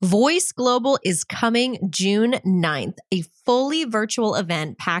Voice Global is coming June 9th, a fully virtual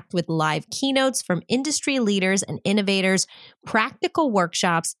event packed with live keynotes from industry leaders and innovators, practical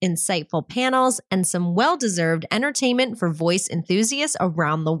workshops, insightful panels, and some well-deserved entertainment for voice enthusiasts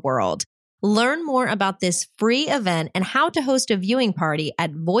around the world. Learn more about this free event and how to host a viewing party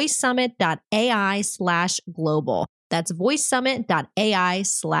at voicesummit.ai/global. That's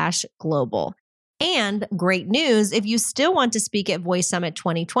voicesummit.ai/global. And great news, if you still want to speak at Voice Summit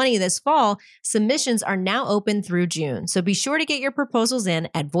 2020 this fall, submissions are now open through June. So be sure to get your proposals in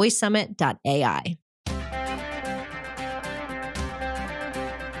at voicesummit.ai.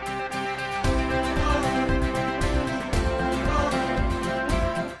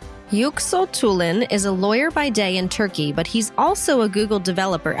 Yüksel Tuğlan is a lawyer by day in Turkey, but he's also a Google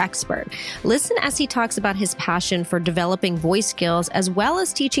developer expert. Listen as he talks about his passion for developing voice skills as well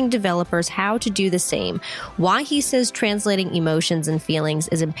as teaching developers how to do the same, why he says translating emotions and feelings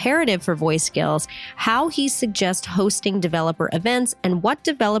is imperative for voice skills, how he suggests hosting developer events, and what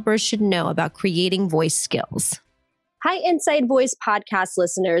developers should know about creating voice skills. Hi, Inside Voice podcast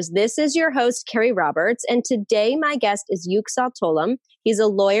listeners. This is your host, Carrie Roberts, and today my guest is Yüksel Tuğlan. He's a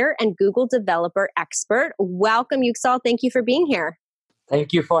lawyer and Google developer expert. Welcome, Yüksel. Thank you for being here.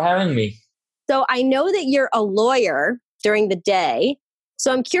 Thank you for having me. So I know that you're a lawyer during the day.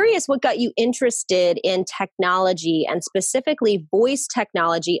 So I'm curious what got you interested in technology and specifically voice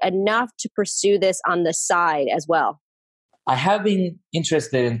technology enough to pursue this on the side as well. I have been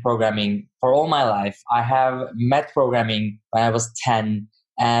interested in programming for all my life. I have met programming when I was 10.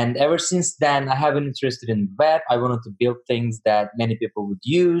 And ever since then, I have been interested in web. I wanted to build things that many people would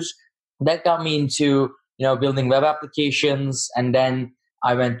use. That got me into, building web applications. And then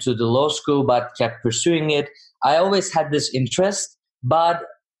I went to the law school, but kept pursuing it. I always had this interest. But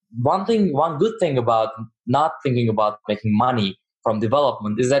one good thing about not thinking about making money from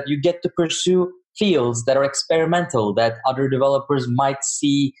development is that you get to pursue fields that are experimental, that other developers might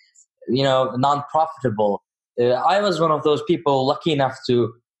see, non-profitable. I was one of those people lucky enough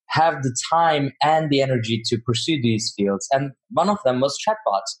to have the time and the energy to pursue these fields. And one of them was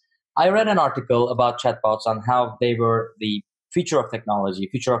chatbots. I read an article about chatbots on how they were the future of technology,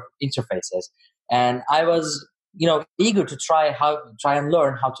 future of interfaces. And I was, eager to try and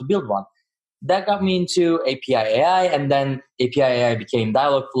learn how to build one. That got me into API AI, and then API AI became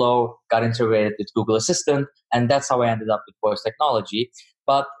Dialogflow, got integrated with Google Assistant, and that's how I ended up with voice technology.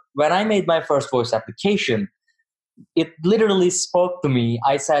 But when I made my first voice application, it literally spoke to me.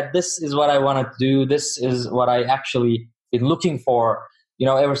 I said, this is what I want to do. This is what I actually been looking for,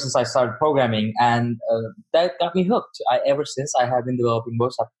 ever since I started programming. And that got me hooked. Ever since, I have been developing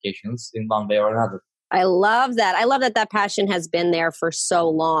voice applications in one way or another. I love that. I love that passion has been there for so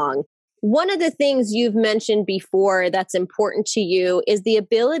long. One of the things you've mentioned before that's important to you is the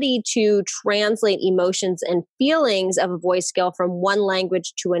ability to translate emotions and feelings of a voice skill from one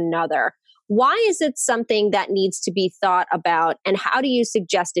language to another. Why is it something that needs to be thought about, and how do you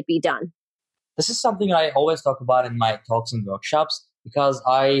suggest it be done? This is something I always talk about in my talks and workshops, because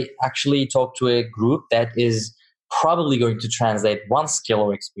I actually talk to a group that is probably going to translate one skill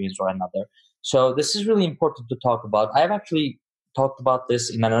or experience or another. So this is really important to talk about. I've actually talked about this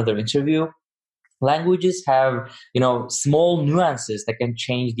in another interview. Languages have, small nuances that can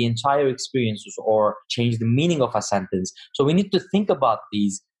change the entire experiences or change the meaning of a sentence. So we need to think about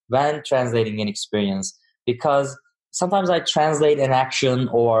these when translating an experience, because sometimes I translate an action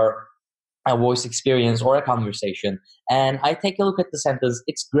or a voice experience or a conversation, and I take a look at the sentence.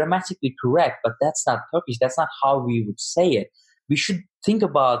 It's grammatically correct, but that's not Turkish. That's not how we would say it. We should think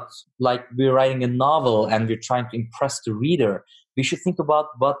about, like we're writing a novel and we're trying to impress the reader. We should think about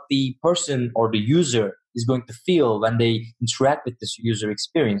what the person or the user is going to feel when they interact with this user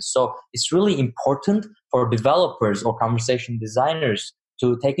experience. So it's really important for developers or conversation designers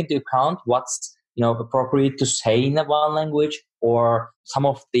to take into account what's appropriate to say in one language, or some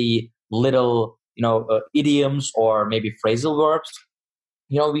of the little idioms or maybe phrasal verbs.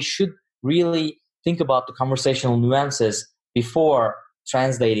 We should really think about the conversational nuances before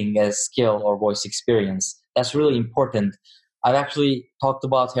translating a skill or voice experience. That's really important. I've actually talked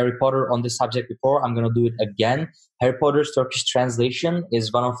about Harry Potter on this subject before. I'm going to do it again. Harry Potter's Turkish translation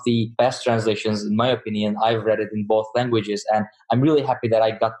is one of the best translations, in my opinion. I've read it in both languages, and I'm really happy that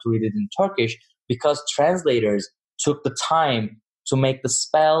I got to read it in Turkish, because translators took the time to make the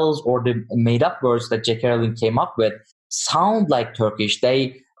spells or the made-up words that J.K. Rowling came up with sound like Turkish.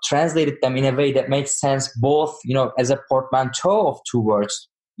 They translated them in a way that makes sense, both, as a portmanteau of two words,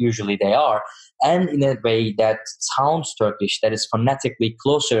 usually they are, and in a way that sounds Turkish, that is phonetically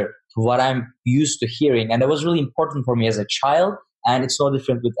closer to what I'm used to hearing. And that was really important for me as a child, And it's no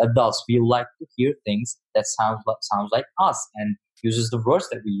different with adults. We like to hear things that sounds like us and uses the words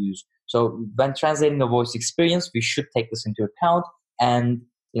that we use. So when translating a voice experience, we should take this into account and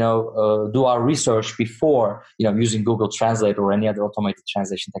do our research before using Google Translate or any other automated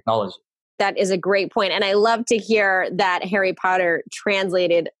translation technology. That is a great point. And I love to hear that Harry Potter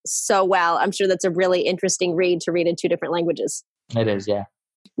translated so well. I'm sure that's a really interesting read to read in 2 different languages. It is, yeah.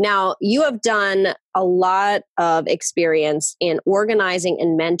 Now, you have done a lot of experience in organizing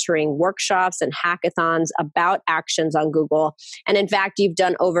and mentoring workshops and hackathons about actions on Google. And in fact, you've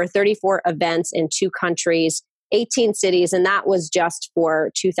done over 34 events in 2 countries, 18 cities, and that was just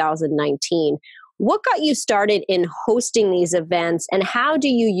for 2019. What got you started in hosting these events, and how do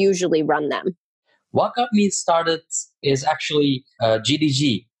you usually run them? What got me started is actually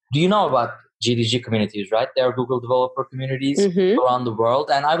GDG. Do you know about GDG communities, right? There are Google developer communities around the world.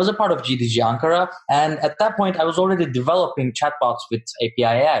 And I was a part of GDG Ankara. And at that point, I was already developing chatbots with API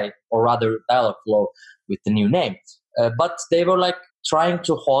AI, or rather Dialogflow with the new name. But they were like trying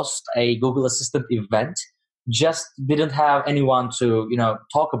to host a Google Assistant event, just didn't have anyone to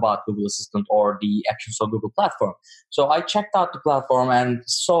talk about Google Assistant or the Actions on Google platform. So I checked out the platform and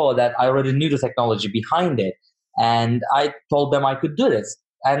saw that I already knew the technology behind it. And I told them I could do this.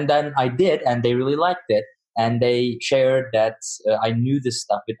 And then I did, and they really liked it. And they shared that I knew this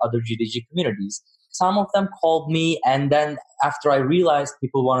stuff with other GDG communities. Some of them called me, and then after I realized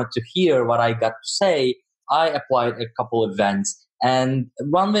people wanted to hear what I got to say, I applied a couple events. And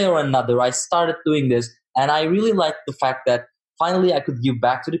one way or another, I started doing this. And I really liked the fact that finally I could give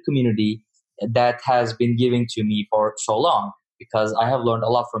back to the community that has been giving to me for so long, because I have learned a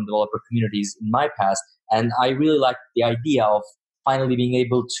lot from developer communities in my past. And I really liked the idea of finally being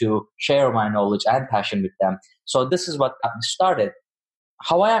able to share my knowledge and passion with them. So this is what got me started.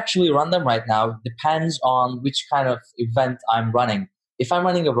 How I actually run them right now depends on which kind of event I'm running. If I'm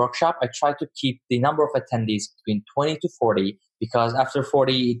running a workshop, I try to keep the number of attendees between 20 to 40, because after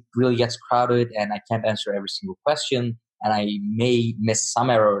 40, it really gets crowded and I can't answer every single question and I may miss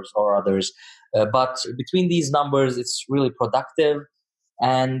some errors or others. But between these numbers, it's really productive.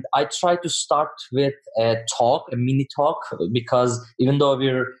 And I try to start with a mini talk, because even though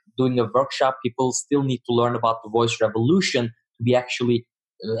we're doing a workshop, people still need to learn about the voice revolution to be actually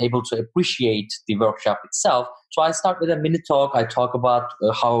able to appreciate the workshop itself. So I start with a mini talk. I talk about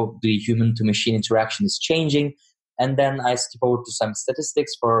how the human to machine interaction is changing. And then I skip over to some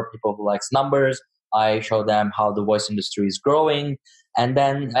statistics for people who likes numbers. I show them how the voice industry is growing. And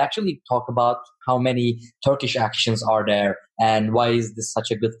then I actually talk about how many Turkish actions are there and why is this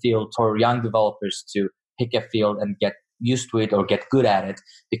such a good field for young developers to pick a field and get used to it or get good at it,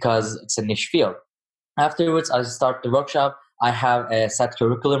 because it's a niche field. Afterwards, I start the workshop. I have a set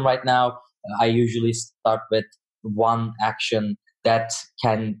curriculum right now. I usually start with one action that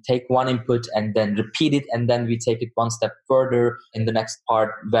can take one input and then repeat it. And then we take it one step further in the next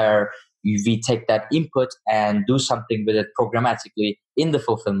part, where we take that input and do something with it programmatically in the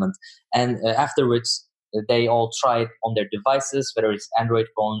fulfillment. And afterwards, they all try it on their devices, whether it's Android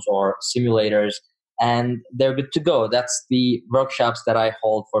phones or simulators, and they're good to go. That's the workshops that I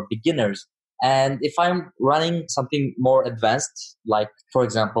hold for beginners. And if I'm running something more advanced, like, for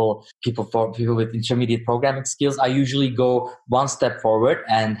example, people with intermediate programming skills, I usually go one step forward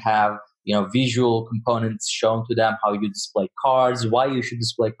and have visual components shown to them, how you display cards, why you should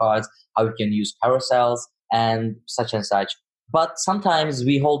display cards, how you can use carousels, and such and such. But sometimes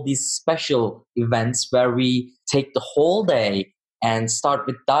we hold these special events where we take the whole day and start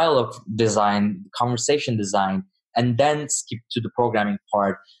with dialogue design, conversation design, and then skip to the programming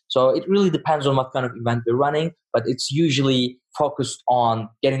part. So it really depends on what kind of event we're running, but it's usually focused on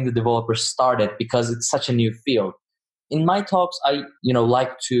getting the developers started because it's such a new field. In my talks, I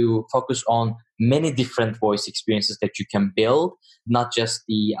like to focus on many different voice experiences that you can build, not just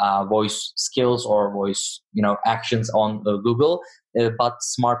the voice skills or voice actions on Google, but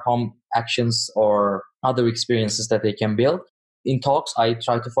smart home actions or other experiences that they can build. In talks, I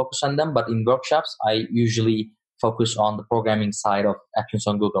try to focus on them, but in workshops, I usually focus on the programming side of Actions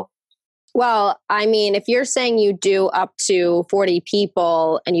on Google. Well, I mean, if you're saying you do up to 40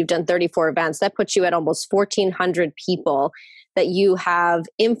 people and you've done 34 events, that puts you at almost 1,400 people that you have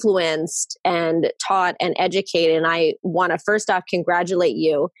influenced and taught and educated. And I want to first off congratulate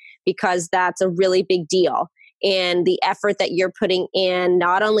you, because that's a really big deal. And the effort that you're putting in,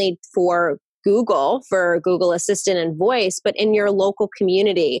 not only for Google Assistant and voice, but in your local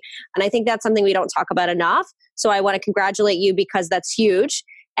community. And I think that's something we don't talk about enough. So I want to congratulate you, because that's huge.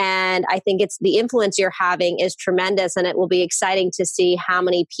 And I think it's the influence you're having is tremendous, and it will be exciting to see how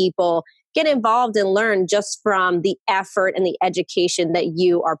many people get involved and learn just from the effort and the education that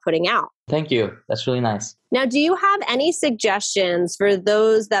you are putting out. Thank you. That's really nice. Now, do you have any suggestions for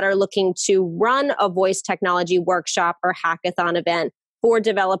those that are looking to run a voice technology workshop or hackathon event for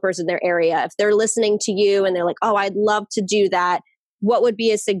developers in their area? If they're listening to you and they're like, oh, I'd love to do that, what would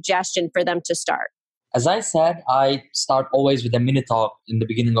be a suggestion for them to start? As I said, I start always with a mini talk in the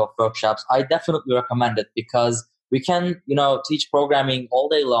beginning of workshops. I definitely recommend it because we can, teach programming all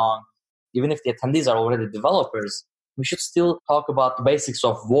day long. Even if the attendees are already developers, we should still talk about the basics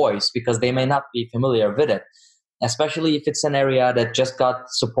of voice because they may not be familiar with it, especially if it's an area that just got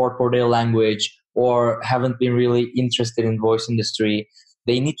support for their language or haven't been really interested in voice industry.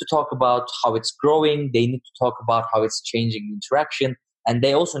 They need to talk about how it's growing. They need to talk about how it's changing interaction. And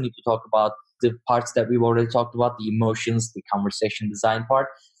they also need to talk about the parts that we've already talked about, the emotions, the conversation design part.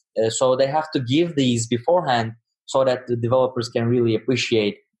 So they have to give these beforehand so that the developers can really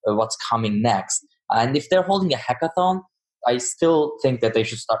appreciate what's coming next. And if they're holding a hackathon, I still think that they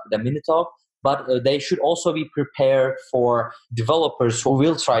should start with a mini talk, but they should also be prepared for developers who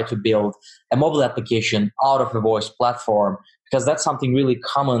will try to build a mobile application out of a voice platform, because that's something really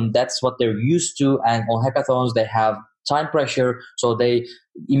common. That's what they're used to. And on hackathons, they have time pressure, so they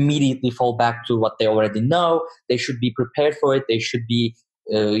immediately fall back to what they already know. They should be prepared for it. They should be,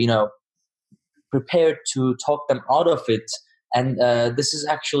 prepared to talk them out of it. And this is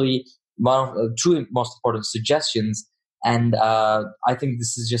actually one of the two most important suggestions. And I think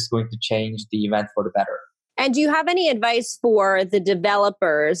this is just going to change the event for the better. And do you have any advice for the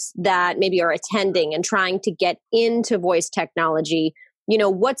developers that maybe are attending and trying to get into voice technology?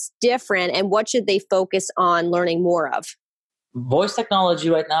 What's different and what should they focus on learning more of? Voice technology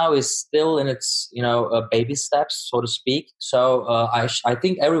right now is still in its, baby steps, so to speak. So I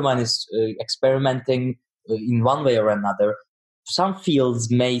think everyone is experimenting in one way or another. Some fields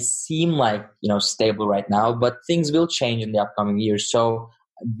may seem like, stable right now, but things will change in the upcoming years. So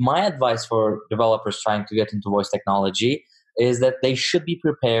my advice for developers trying to get into voice technology is that they should be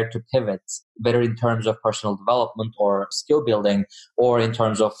prepared to pivot, whether in terms of personal development or skill building, or in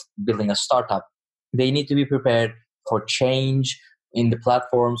terms of building a startup. They need to be prepared for change in the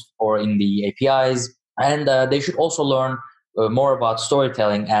platforms or in the APIs. And they should also learn more about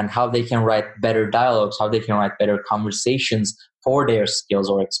storytelling and how they can write better dialogues, how they can write better conversations for their skills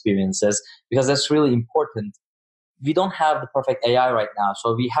or experiences, because that's really important. We don't have the perfect AI right now,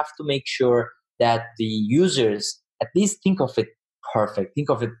 so we have to make sure that the users at least think of it perfect, think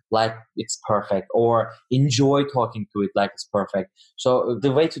of it like it's perfect, or enjoy talking to it like it's perfect. So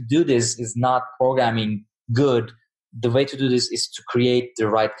the way to do this is not programming good. The way to do this is to create the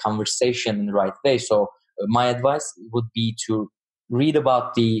right conversation in the right way. So my advice would be to read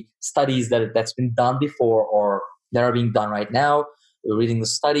about the studies that's been done before or that are being done right now. Reading the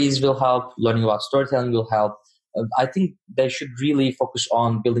studies will help. Learning about storytelling will help. I think they should really focus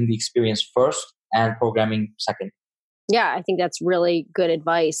on building the experience first and programming second. Yeah, I think that's really good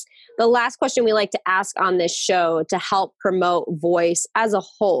advice. The last question we like to ask on this show to help promote voice as a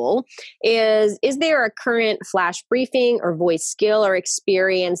whole is there a current flash briefing or voice skill or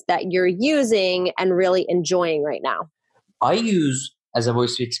experience that you're using and really enjoying right now? I use, as a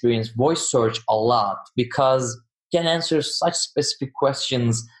voice experience, voice search a lot because it can answer such specific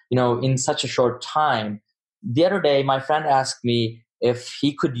questions, in such a short time. The other day, my friend asked me if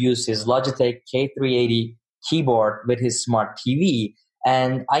he could use his Logitech K380 keyboard with his smart TV.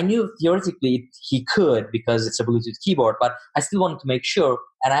 And I knew theoretically he could because it's a Bluetooth keyboard, but I still wanted to make sure.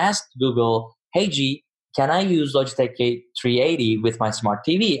 And I asked Google, hey G, can I use Logitech K380 with my smart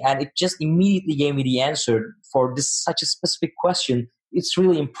TV? And it just immediately gave me the answer for such a specific question. It's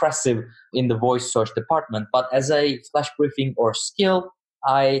really impressive in the voice search department. But as a flash briefing or skill,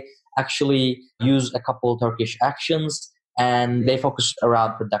 I actually use a couple Turkish actions, and they focus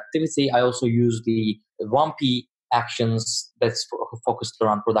around productivity. I also use the 1P actions that's focused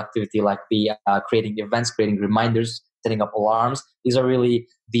around productivity, like the creating events, creating reminders, setting up alarms. These are really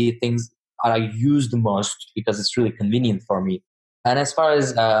the things I use the most because it's really convenient for me. And as far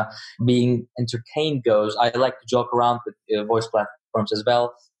as being entertained goes, I like to joke around with voice platforms as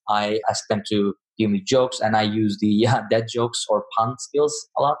well. I ask them to give me jokes, and I use the dead jokes or pun skills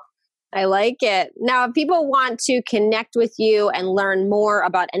a lot. I like it. Now, if people want to connect with you and learn more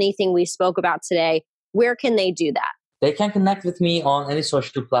about anything we spoke about today, where can they do that? They can connect with me on any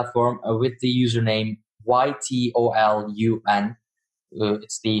social platform with the username YTOLUN.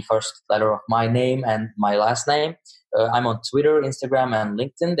 It's the first letter of my name and my last name. I'm on Twitter, Instagram, and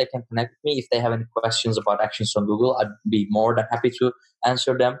LinkedIn. They can connect with me. If they have any questions about actions on Google, I'd be more than happy to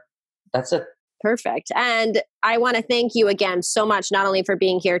answer them. That's it. Perfect. And I want to thank you again so much, not only for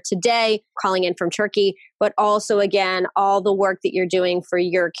being here today, calling in from Turkey, but also, again, all the work that you're doing for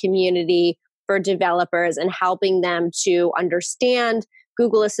your community, for developers, and helping them to understand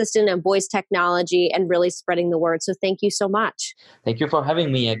Google Assistant and voice technology and really spreading the word. So thank you so much. Thank you for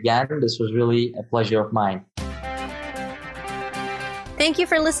having me again. This was really a pleasure of mine. Thank you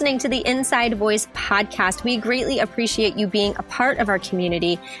for listening to the Inside Voice podcast. We greatly appreciate you being a part of our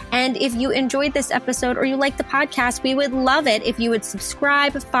community. And if you enjoyed this episode or you like the podcast, we would love it if you would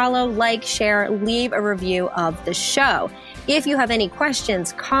subscribe, follow, like, share, leave a review of the show. If you have any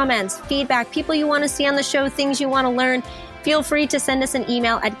questions, comments, feedback, people you want to see on the show, things you want to learn, feel free to send us an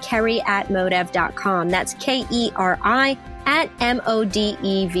email at keri@modev.com. That's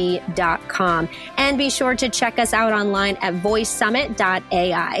KERI@MODEV.com. And be sure to check us out online at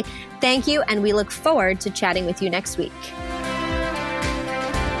voicesummit.ai. Thank you, and we look forward to chatting with you next week.